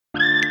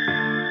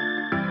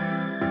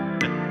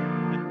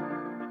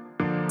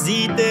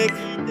Z-Tech.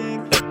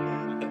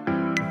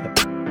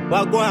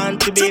 What go on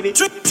to baby?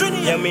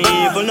 Yeah, me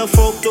even no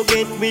folk to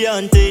get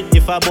beyond it.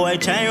 If a boy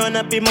try run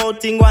up him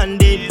out in one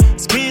day,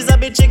 squeeze a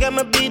bitch,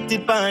 I'ma beat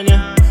it pan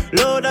ya.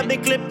 Load up the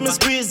clip, me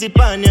squeeze it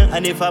pan ya.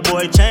 And if a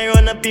boy try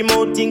run up him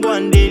out in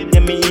one day,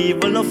 yeah, me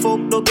even no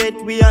folk to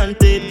get beyond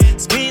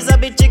it. Squeeze a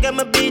bitch,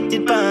 I'ma beat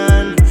it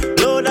pan.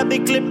 Load up the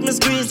clip, me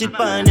squeeze it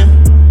pan ya.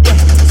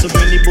 So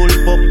bring the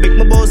bull up, make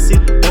my boss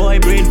it. Boy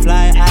brain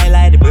fly, I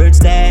like the birds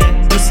there.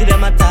 You see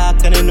them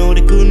attack and I know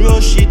they couldn't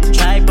rush it.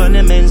 Try on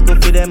them ends, go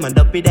for them and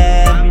up with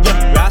them.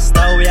 Yeah,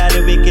 Rasta, we are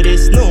the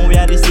wickedest. No, we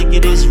are the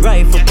sickest.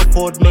 Rifle for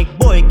port, make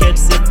boy get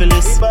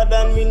syphilis. But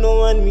than me no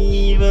one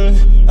me evil.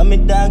 And me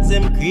dogs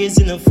them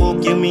crazy, no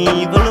folk you me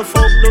evil. No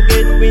folk don't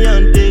get me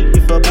hunted.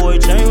 If a boy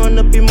try run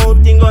up him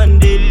out in one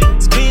day,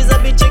 squeeze a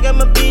bitch,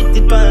 I'ma beat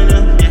it pan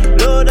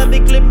ya. Load up the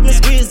clip, me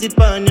squeeze it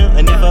pan ya.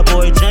 And if a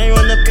boy try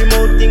run up him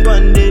out in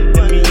one day,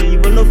 me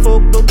even no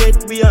folk don't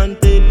get me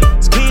hunted.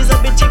 Squeeze a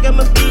bitch,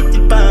 I'ma beat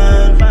it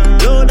pan.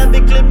 Load up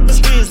the clip, me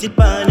squeeze it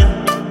pan ya.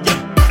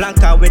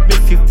 Blanca with me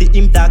 50,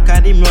 him dark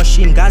and him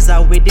rushing.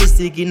 Gaza with this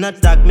dig in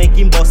attack, make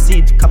him boss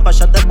it. Kappa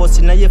shot a boss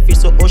in your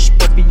face, so hush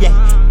puppy, yeah.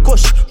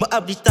 Kush, my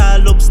have the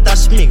tall up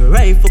stash, make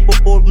rifle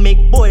pop out,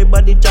 make boy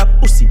body drop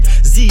pussy.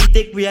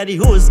 Z-Tech, we are the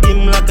whole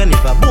scheme like and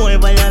if a boy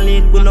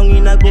violate, go down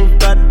in a go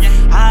cut.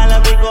 All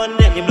of the gun,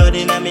 then the blood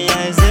in me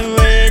eyes, them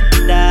red,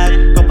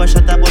 dark. Kappa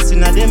shot a boss in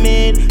the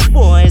mid.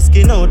 Boy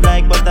skin out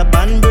like butter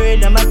pan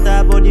bread. I'm at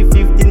top of the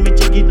 15, me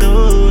check it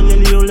out. Tell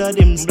you all of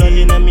them blood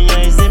in me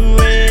eyes, them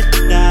red,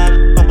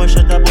 dark.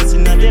 Shut up, boss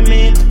in the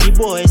mid. The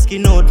boy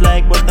skin out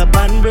like butter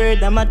pan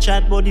bread. I'm a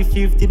chat body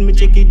 15, me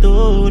check it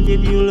out.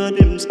 Did you let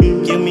them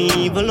skin? Give me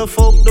even no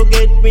folk to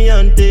get me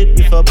hunted.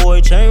 If a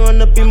boy try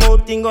run up him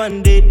out in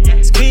one day,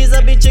 squeeze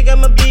a bitch,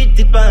 I'ma beat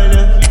it pan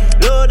ya.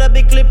 Load up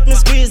the clip, me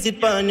squeeze it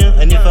pan ya.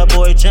 And if a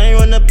boy try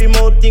run up him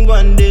out in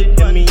one day,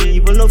 give me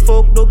even no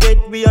folk to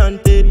get me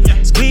hunted.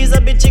 Squeeze a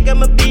bitch,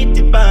 I'ma beat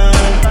it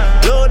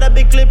pan. Load up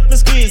the clip, me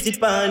squeeze it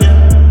pan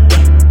ya.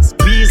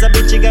 Squeeze a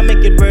bitch, you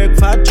make it work.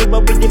 Fat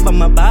trouble with the bomb,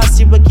 my boss,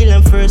 you will kill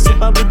him first. If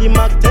I with the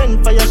Mac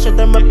 10, fire shot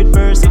and rapid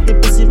burst. If the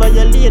pussy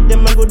violate,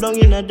 them and go down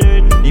in a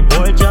dirt. The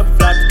boy drop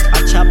flat,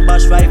 a chop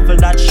bash rifle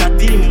that shot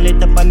him.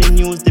 Later on the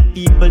news, the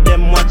people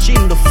them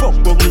watching. The fuck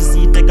wrong with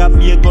Z-Tech, a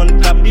be a gun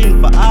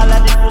clapping. For all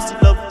of the pussy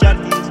love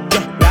chatties.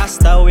 Yeah,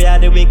 Rasta, we are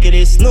the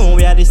wickedest. No,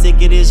 we are the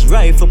sickest.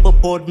 Rifle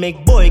pop out,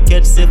 make boy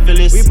catch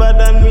syphilis. We bad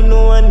and we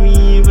know and we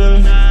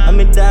evil. And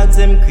me dogs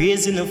them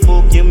crazy, no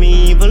folk you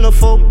me evil. No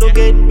folk don't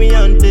get me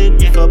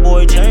hunted. If a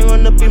boy try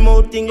run up him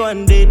out in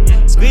one day,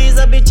 squeeze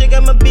a bitch,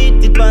 I'ma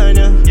beat it pan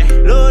ya.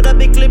 Load up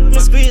the clip, me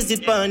squeeze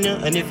it pan ya.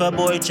 And if a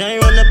boy try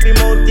run up him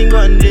out in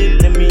one day,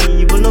 let me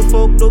even no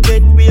folk don't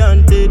get me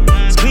hunted.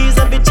 Squeeze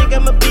a bitch,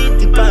 I'ma beat